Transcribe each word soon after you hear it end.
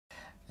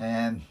We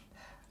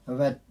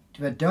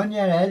done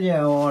your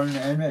earlier on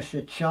in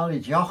Mr Charlie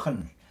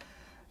Joughin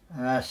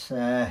as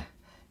the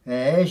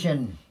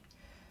Asian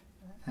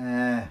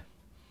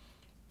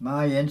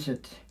my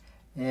inset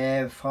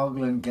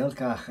Fogland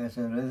Gilkach as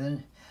a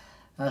rhythm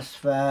as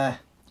we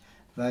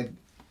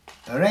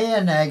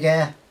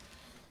Ryanegge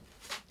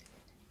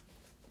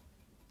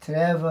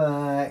tref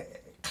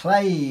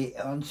clay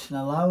ons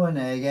na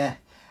Lawanegge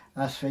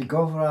as we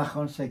gofrach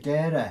ons a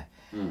gera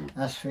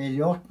as we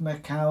lot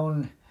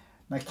McCown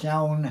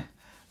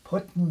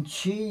putting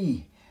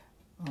chi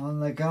on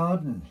the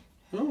garden.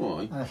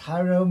 Oh, As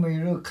Harrow me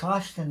ru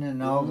Claston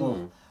and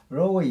Ogle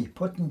Rowie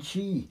putting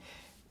chi.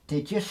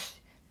 They just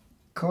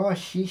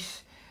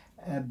cautious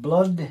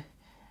blood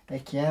a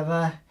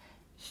kieva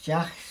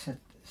stach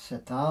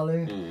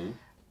satalu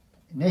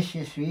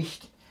nishes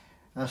wist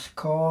as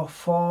ca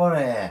for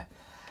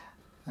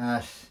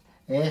as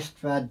est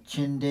vad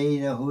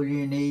chinde the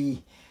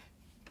huluni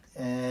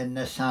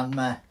na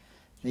sanma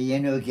the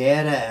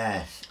inugera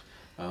as.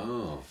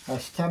 oh.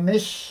 As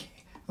tamish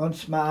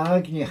ons ma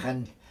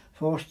agnichan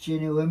forst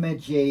you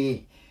image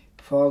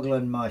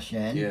foglen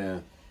machine. Yeah.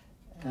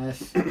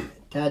 As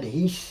tad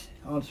his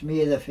ons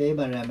me the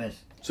famer emes.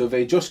 So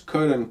they just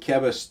couldn't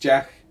kebas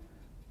jack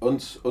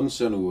uns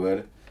an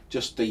oer,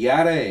 just the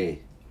yare.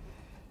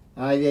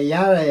 Ai the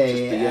jare.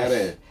 Just the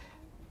yare.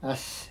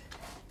 As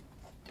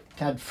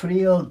tad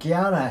friel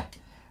gyara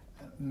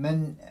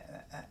men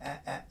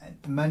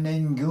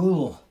in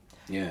gul.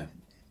 Yeah.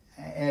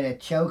 A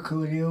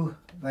chowkulju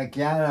va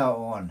gyara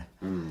on.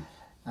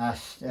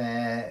 As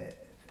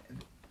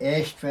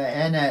eerst voor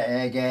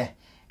ene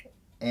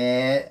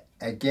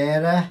a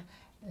gera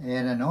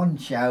an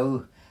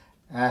onchow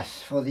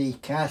as voor die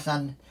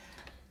kasan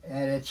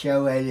a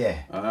chow elje.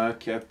 Ah,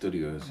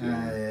 capturios.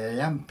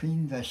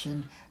 Jampin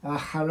vashin a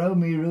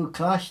haromi ru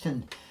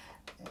klasten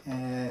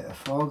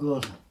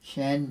vogel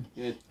shen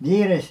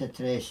near is a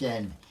tre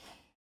shen.